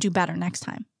I'm going to do better next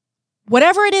time.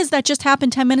 Whatever it is that just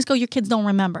happened 10 minutes ago, your kids don't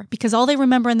remember, because all they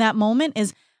remember in that moment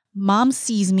is mom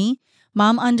sees me.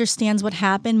 Mom understands what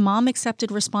happened. Mom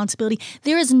accepted responsibility.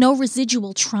 There is no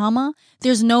residual trauma.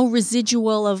 There's no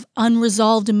residual of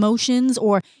unresolved emotions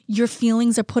or your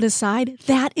feelings are put aside.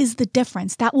 That is the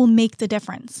difference. That will make the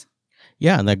difference.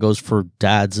 Yeah, and that goes for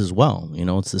dads as well.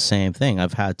 It's the same thing.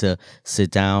 I've had to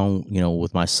sit down,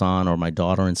 with my son or my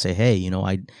daughter and say, hey,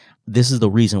 this is the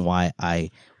reason why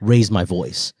I raised my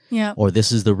voice. Yeah. Or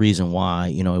this is the reason why,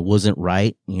 it wasn't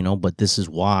right, but this is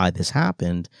why this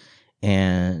happened.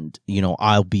 And,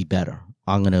 I'll be better.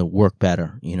 I'm going to work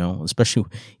better, especially,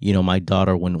 my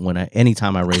daughter,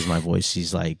 anytime I raise my voice,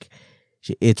 she's like,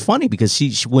 it's funny because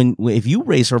if you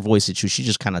raise her voice at you, she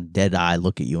just kind of dead eye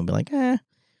look at you and be like, eh.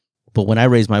 But when I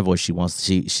raise my voice, she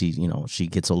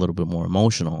gets a little bit more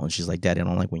emotional and she's like, Daddy, I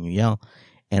don't like when you yell.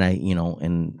 And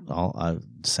I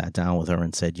sat down with her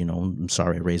and said, I'm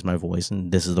sorry I raised my voice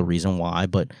and this is the reason why,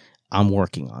 but I'm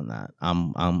working on that.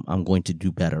 I'm going to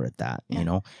do better at that,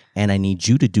 and I need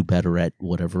you to do better at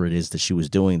whatever it is that she was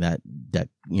doing that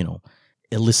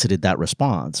elicited that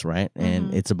response, right? Mm-hmm.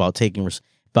 And it's about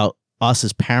about us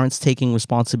as parents taking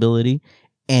responsibility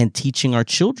and teaching our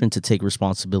children to take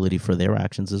responsibility for their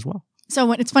actions as well.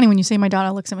 So it's funny when you say my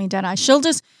daughter looks at me dead eye. She'll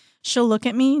look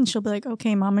at me and she'll be like,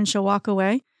 okay, Mom, and she'll walk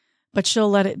away, but she'll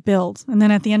let it build. And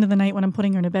then at the end of the night when I'm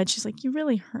putting her to bed, she's like, you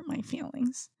really hurt my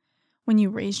feelings when you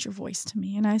raised your voice to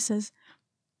me. And I says,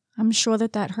 I'm sure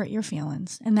that hurt your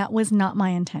feelings. And that was not my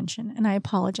intention. And I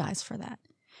apologize for that.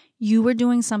 You were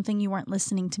doing something, you weren't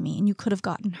listening to me, and you could have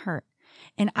gotten hurt.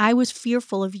 And I was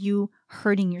fearful of you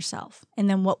hurting yourself and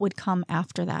then what would come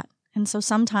after that. And so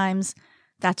sometimes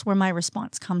that's where my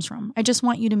response comes from. I just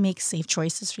want you to make safe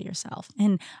choices for yourself.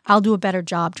 And I'll do a better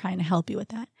job trying to help you with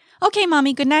that. Okay,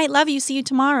 Mommy, good night. Love you. See you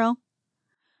tomorrow.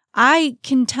 I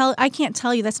can't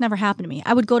tell you, that's never happened to me.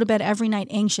 I would go to bed every night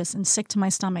anxious and sick to my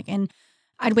stomach. And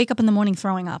I'd wake up in the morning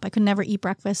throwing up. I could never eat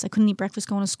breakfast. I couldn't eat breakfast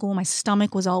going to school. My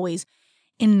stomach was always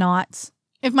in knots.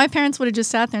 If my parents would have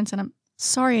just sat there and said, I'm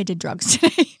sorry I did drugs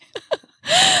today.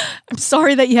 I'm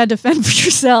sorry that you had to fend for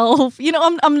yourself.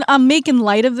 I'm making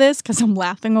light of this because I'm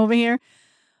laughing over here.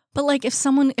 But like if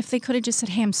they could have just said,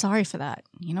 hey, I'm sorry for that.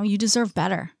 You deserve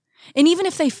better. And even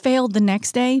if they failed the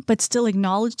next day, but still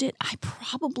acknowledged it, I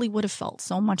probably would have felt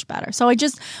so much better. So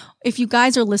if you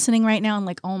guys are listening right now and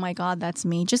like, oh my God, that's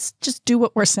me, just do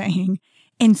what we're saying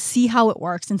and see how it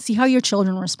works and see how your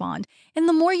children respond. And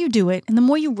the more you do it and the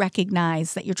more you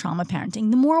recognize that you're trauma parenting,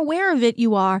 the more aware of it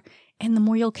you are and the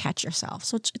more you'll catch yourself.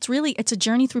 So it's a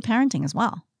journey through parenting as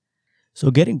well. So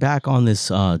getting back on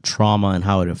this trauma and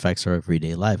how it affects our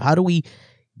everyday life, how do we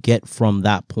get from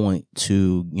that point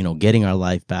to, getting our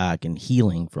life back and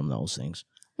healing from those things?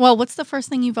 Well, what's the first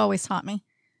thing you've always taught me?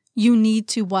 You need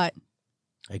to what?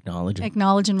 Acknowledge it.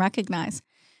 Acknowledge and recognize.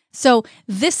 So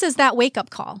this is that wake-up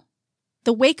call.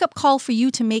 The wake-up call for you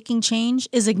to making change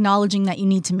is acknowledging that you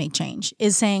need to make change,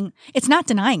 is saying, it's not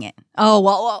denying it. Oh,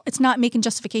 well, it's not making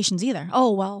justifications either.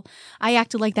 Oh, well, I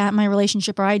acted like that in my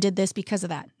relationship, or I did this because of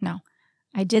that. No,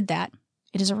 I did that.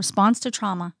 It is a response to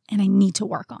trauma, and I need to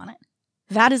work on it.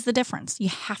 That is the difference. You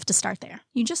have to start there.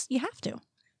 You have to.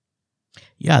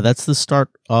 Yeah, that's the start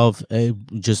of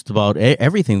just about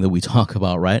everything that we talk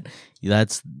about, right?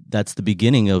 That's the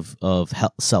beginning of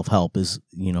self-help, is,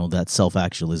 you know, that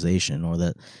self-actualization, or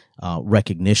that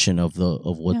recognition of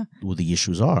what the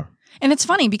issues are. And it's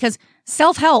funny because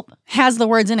self-help has the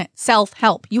words in it.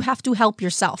 Self-help. You have to help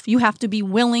yourself. You have to be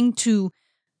willing to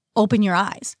open your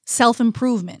eyes.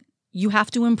 Self-improvement. You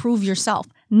have to improve yourself.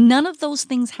 None of those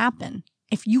things happen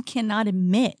if you cannot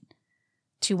admit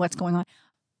to what's going on.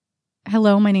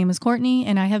 Hello, my name is Courtney,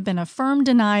 and I have been a firm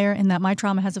denier in that my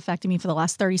trauma has affected me for the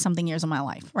last 30-something years of my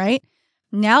life, right?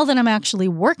 Now that I'm actually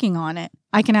working on it,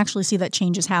 I can actually see that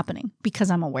change is happening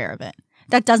because I'm aware of it.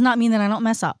 That does not mean that I don't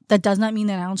mess up. That does not mean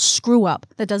that I don't screw up.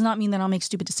 That does not mean that I'll make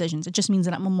stupid decisions. It just means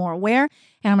that I'm more aware,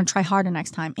 and I'm going to try harder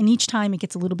next time. And each time it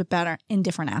gets a little bit better in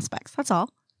different aspects. That's all.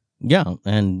 Yeah,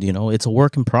 and, you know, it's a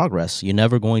work in progress. You're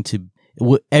never going to...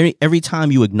 Every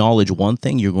time you acknowledge one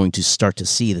thing, you're going to start to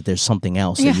see that there's something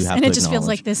else that you have to acknowledge. And it just feels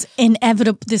like this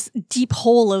inevitable, this deep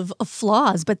hole of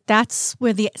flaws. But that's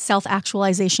where the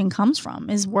self-actualization comes from,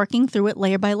 is working through it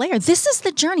layer by layer. This is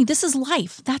the journey. This is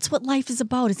life. That's what life is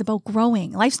about. It's about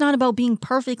growing. Life's not about being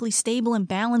perfectly stable and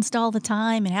balanced all the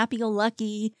time and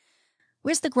happy-go-lucky.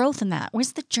 Where's the growth in that?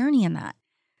 Where's the journey in that?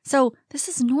 So this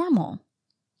is normal.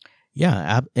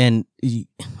 Yeah, and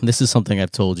this is something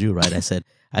I've told you, right? I said,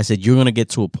 you're going to get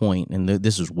to a point, and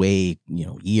this was way,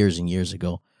 years and years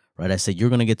ago, right? I said, you're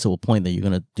going to get to a point that you're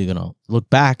going to look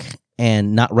back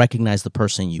and not recognize the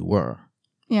person you were.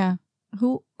 Yeah.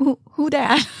 Who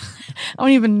that? I don't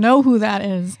even know who that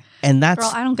is. And that's...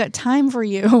 Girl, I don't got time for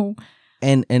you.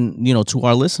 And to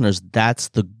our listeners, that's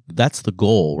the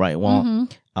goal, right? Well,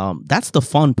 that's the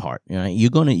fun part. You're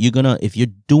gonna if you're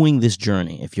doing this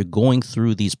journey, if you're going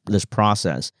through this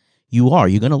process, you're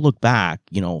going to look back,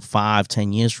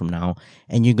 5-10 years from now,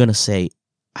 and you're going to say,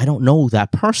 I don't know who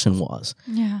that person was.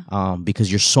 Yeah. Because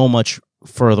you're so much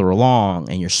further along,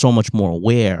 and you're so much more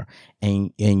aware,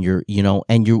 and you're,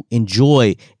 and you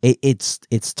enjoy it.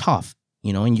 It's tough,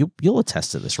 and you'll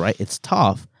attest to this, right? It's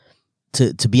tough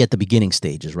to be at the beginning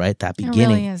stages, right? That beginning. It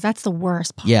really is. That's the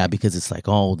worst part. Yeah, because it's like,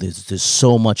 oh, there's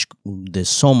so much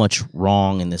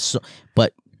wrong, and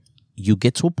but you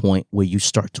get to a point where you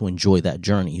start to enjoy that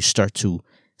journey. You start to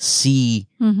see,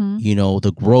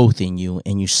 the growth in you,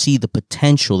 and you see the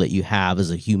potential that you have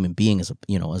as a human being, as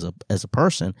a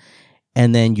person,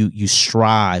 and then you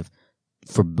strive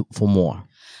for more.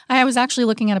 I was actually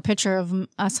looking at a picture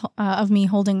of me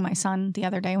holding my son the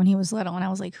other day when he was little, and I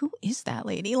was like, who is that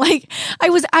lady? Like, I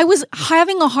was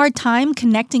having a hard time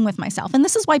connecting with myself. And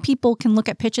this is why people can look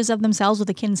at pictures of themselves with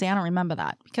a kid and say, I don't remember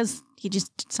that, because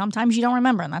sometimes you don't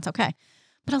remember, and that's okay.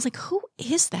 But I was like, who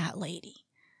is that lady?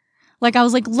 Like, I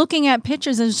was like looking at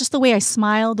pictures, and it was just the way I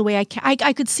smiled, the way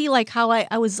I could see like how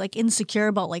I was like insecure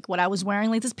about like what I was wearing.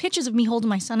 Like, there's pictures of me holding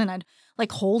my son, and I'd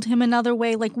like hold him another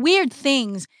way, like weird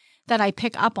things that I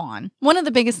pick up on. One of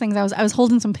the biggest things, I was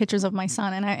holding some pictures of my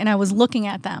son, and I was looking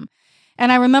at them.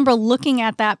 And I remember looking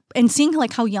at that and seeing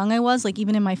like how young I was, like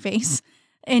even in my face,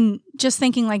 and just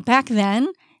thinking like back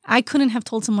then, I couldn't have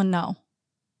told someone no.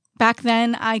 Back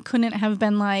then, I couldn't have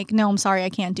been like, no, I'm sorry, I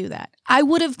can't do that. I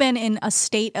would have been in a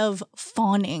state of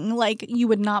fawning like you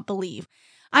would not believe.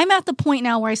 I'm at the point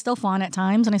now where I still fawn at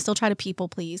times, and I still try to people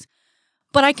please.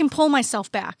 But I can pull myself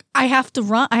back. I have to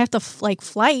run. I have to flight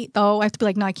though. I have to be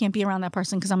like, no, I can't be around that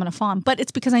person because I'm going to fawn. But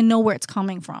it's because I know where it's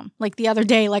coming from. Like the other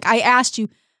day, like I asked you,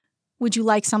 would you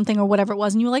like something or whatever it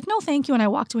was? And you were like, no, thank you. And I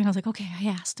walked away, and I was like, okay, I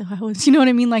asked. I was, you know what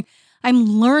I mean? Like, I'm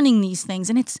learning these things,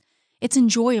 and it's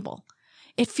enjoyable.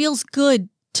 It feels good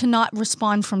to not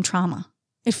respond from trauma.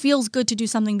 It feels good to do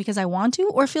something because I want to,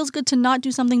 or it feels good to not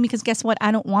do something because guess what?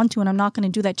 I don't want to, and I'm not going to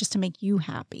do that just to make you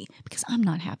happy because I'm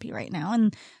not happy right now.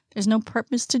 And there's no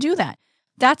purpose to do that.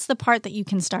 That's the part that you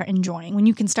can start enjoying. When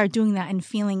you can start doing that and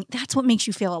feeling, that's what makes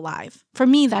you feel alive. For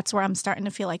me, that's where I'm starting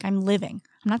to feel like I'm living.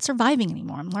 I'm not surviving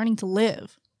anymore. I'm learning to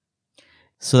live.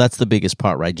 So that's the biggest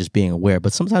part, right? Just being aware.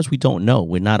 But sometimes we don't know.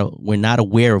 We're not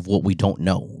aware of what we don't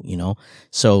know,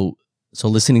 So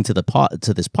listening to this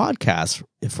podcast,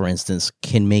 for instance,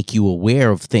 can make you aware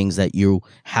of things that you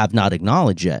have not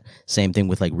acknowledged yet. Same thing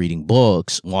with like reading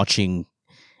books, watching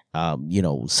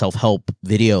self-help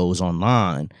videos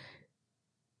online.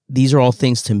 these are all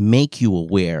things to make you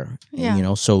aware, Yeah. you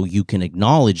know, so you can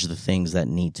acknowledge the things that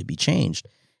need to be changed.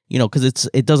 You know, because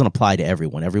it doesn't apply to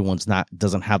everyone. Everyone's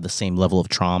doesn't have the same level of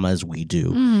trauma as we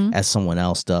do, as someone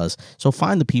else does. So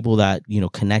find the people that, you know,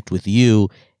 connect with you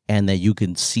and that you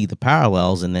can see the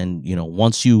parallels. And then, you know,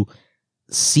 once you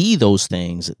see those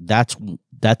things, that's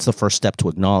the first step to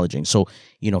acknowledging. So,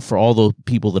 you know, for all the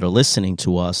people that are listening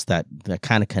to us that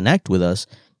kind of connect with us,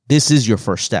 this is your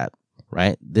first step,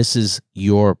 right? This is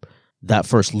that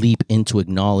first leap into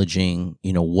acknowledging,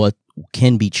 you know, what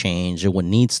can be changed and what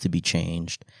needs to be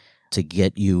changed to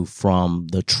get you from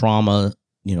the trauma,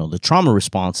 you know, the trauma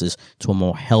responses to a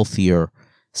more healthier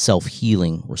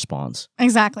self-healing response.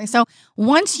 Exactly. So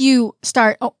once you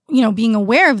start, you know, being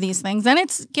aware of these things, then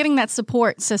it's getting that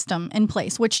support system in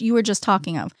place, which you were just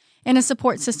talking of. And a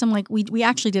support system, like we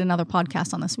actually did another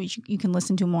podcast on this, which you can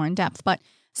listen to more in depth, but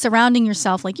surrounding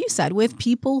yourself, like you said, with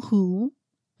people who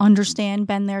understand,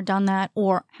 been there, done that,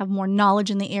 or have more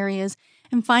knowledge in the areas,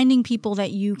 and finding people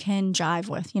that you can jive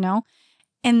with, you know?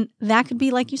 And that could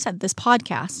be, like you said, this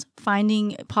podcast,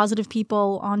 finding positive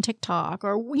people on TikTok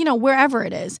or, you know, wherever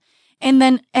it is, and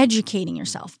then educating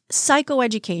yourself.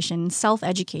 Psychoeducation,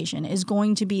 self-education is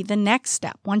going to be the next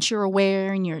step. Once you're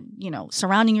aware and you're, you know,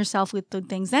 surrounding yourself with the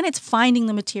things, then it's finding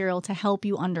the material to help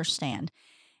you understand.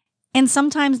 And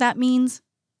sometimes that means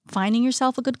finding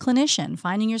yourself a good clinician,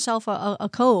 finding yourself a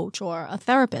coach or a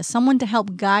therapist, someone to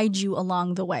help guide you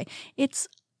along the way. It's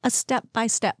a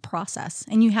step-by-step process,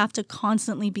 and you have to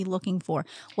constantly be looking for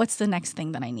what's the next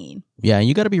thing that I need. Yeah, and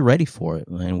you got to be ready for it.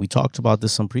 And we talked about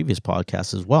this on previous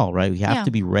podcasts as well, right? We have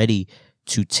to be ready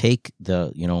to take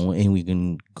you know, and we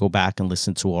can go back and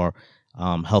listen to our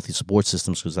healthy support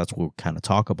systems, because that's where we kind of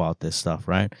talk about this stuff,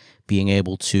 right? Being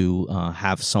able to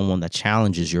have someone that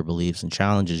challenges your beliefs and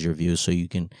challenges your views, so you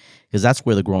can, because that's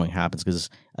where the growing happens. Because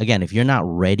again, if you're not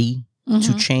ready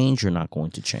to change, you're not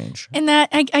going to change. And that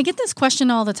I get this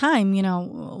question all the time, you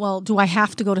know, well, do I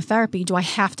have to go to therapy? Do I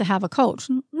have to have a coach?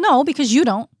 No, because you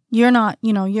don't. You're not,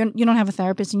 you know, you don't have a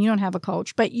therapist and you don't have a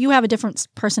coach, but you have a different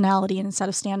personality and a set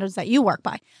of standards that you work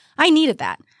by. I needed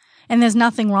that. And there's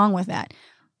nothing wrong with that.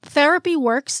 Therapy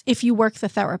works if you work the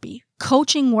therapy.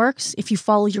 Coaching works if you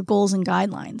follow your goals and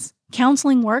guidelines.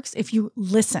 Counseling works if you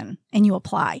listen and you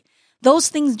apply. Those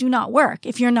things do not work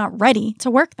if you're not ready to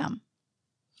work them.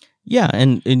 Yeah,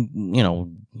 and you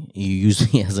know, you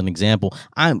use me as an example.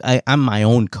 I'm my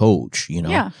own coach, you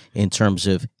know, in terms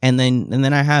of, and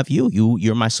then I have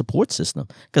you're my support system,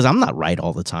 because I'm not right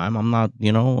all the time. I'm not,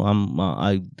 you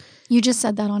know, You just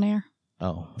said that on air.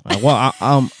 Oh, well,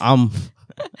 I'm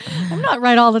I'm not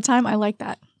right all the time. I like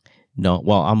that. No,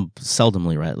 well, I'm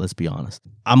seldomly right. Let's be honest.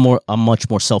 I'm much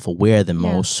more self-aware than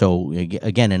most. So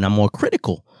again, and I'm more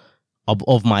critical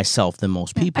of myself than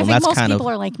most people. I think most people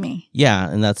are like me. Yeah,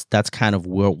 and that's kind of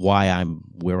why I'm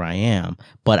where I am.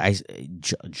 But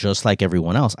just like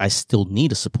everyone else, I still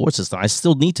need a support system. I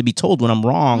still need to be told when I'm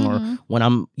wrong or when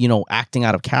I'm, you know, acting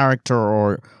out of character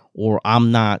or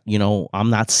I'm not, you know, I'm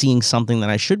not seeing something that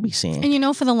I should be seeing. And you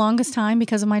know, for the longest time,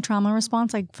 because of my trauma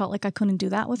response, I felt like I couldn't do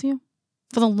that with you.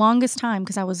 For the longest time,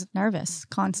 because I was nervous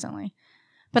constantly.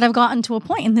 But I've gotten to a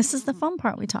point, and this is the fun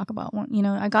part we talk about. You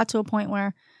know, I got to a point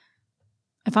where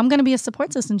if I'm going to be a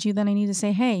support system to you, then I need to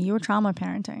say, hey, you were trauma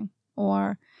parenting,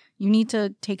 or you need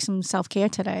to take some self-care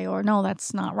today, or no,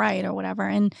 that's not right, or whatever.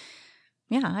 And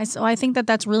yeah, so I think that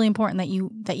that's really important that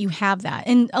you have that.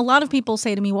 And a lot of people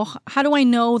say to me, well, how do I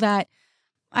know that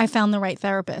I found the right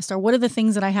therapist, or what are the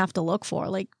things that I have to look for?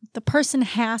 Like, the person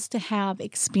has to have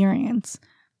experience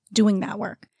doing that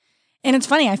work. And it's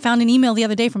funny, I found an email the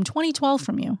other day from 2012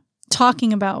 from you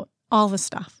talking about all this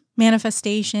stuff,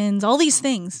 manifestations, all these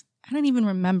things. I don't even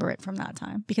remember it from that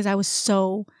time because I was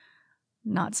so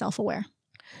not self-aware.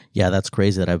 Yeah, that's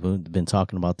crazy that I've been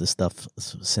talking about this stuff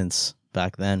since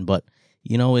back then. But,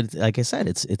 you know, it's like I said,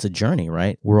 it's a journey,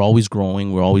 right? We're always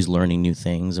growing. We're always learning new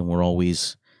things, and we're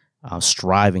always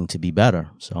striving to be better.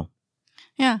 So,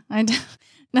 yeah,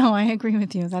 I agree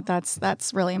with you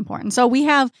that's really important. So we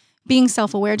have being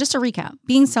self-aware. Just to recap,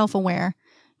 being self-aware,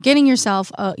 getting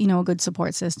yourself a good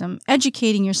support system,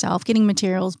 educating yourself, getting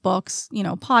materials, books,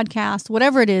 podcasts,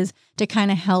 whatever it is to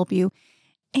kind of help you,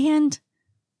 and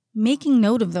making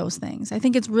note of those things. I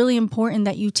think it's really important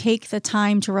that you take the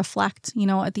time to reflect,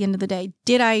 at the end of the day.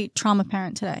 Did I trauma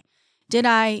parent today? Did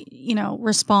I,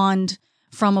 respond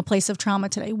from a place of trauma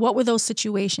today? What were those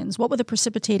situations? What were the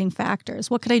precipitating factors?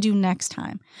 What could I do next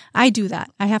time? I do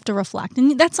that. I have to reflect.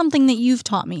 And that's something that you've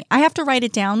taught me. I have to write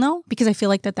it down, though, because I feel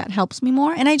like that helps me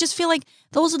more. And I just feel like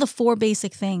those are the 4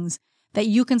 basic things that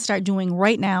you can start doing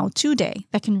right now, today,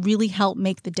 that can really help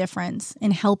make the difference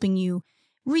in helping you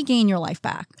regain your life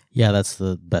back. Yeah, that's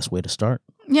the best way to start.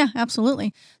 Yeah,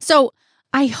 absolutely. So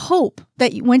I hope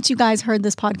that once you guys heard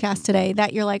this podcast today,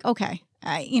 that you're like, okay,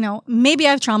 maybe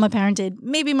I've trauma parented.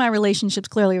 Maybe my relationships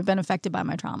clearly have been affected by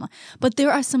my trauma. But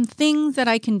there are some things that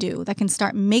I can do that can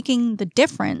start making the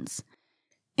difference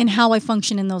in how I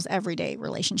function in those everyday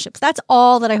relationships. That's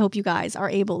all that I hope you guys are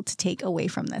able to take away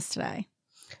from this today.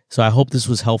 So I hope this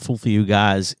was helpful for you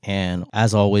guys. And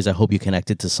as always, I hope you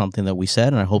connected to something that we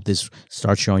said. And I hope this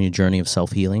starts you on your journey of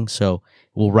self-healing. So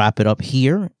we'll wrap it up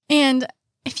here. And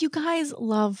if you guys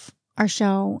love our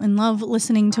show and love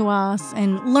listening to us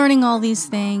and learning all these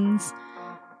things,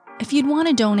 if you'd want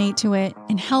to donate to it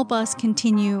and help us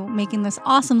continue making this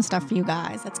awesome stuff for you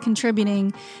guys that's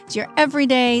contributing to your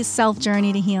everyday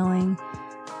self-journey to healing,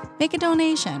 make a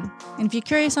donation. And if you're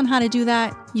curious on how to do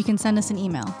that, you can send us an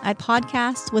email at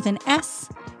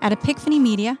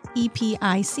podcast@epiphanymedia,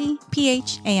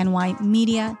 EPICPHANY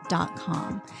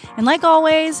media.com. And like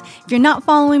always, if you're not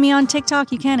following me on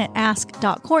TikTok, you can at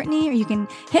ask.courtney, or you can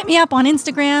hit me up on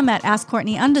Instagram at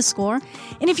askcourtney_.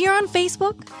 And if you're on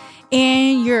Facebook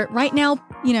and you're right now,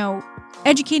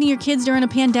 educating your kids during a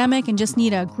pandemic and just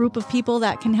need a group of people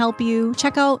that can help you,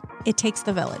 check out It Takes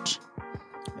the Village.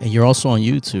 And you're also on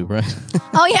YouTube, right?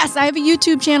 Oh, yes. I have a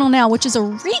YouTube channel now, which is a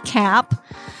recap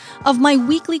of my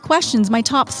weekly questions, my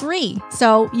top 3.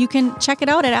 So you can check it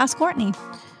out at Ask Courtney.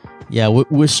 Yeah,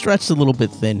 we're stretched a little bit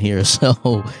thin here.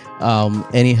 So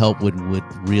any help we'd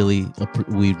really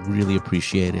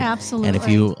appreciate it. Absolutely. And if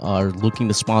you are looking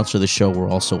to sponsor the show, we're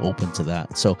also open to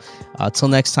that. So till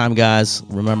next time, guys,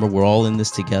 remember, we're all in this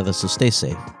together. So stay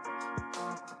safe.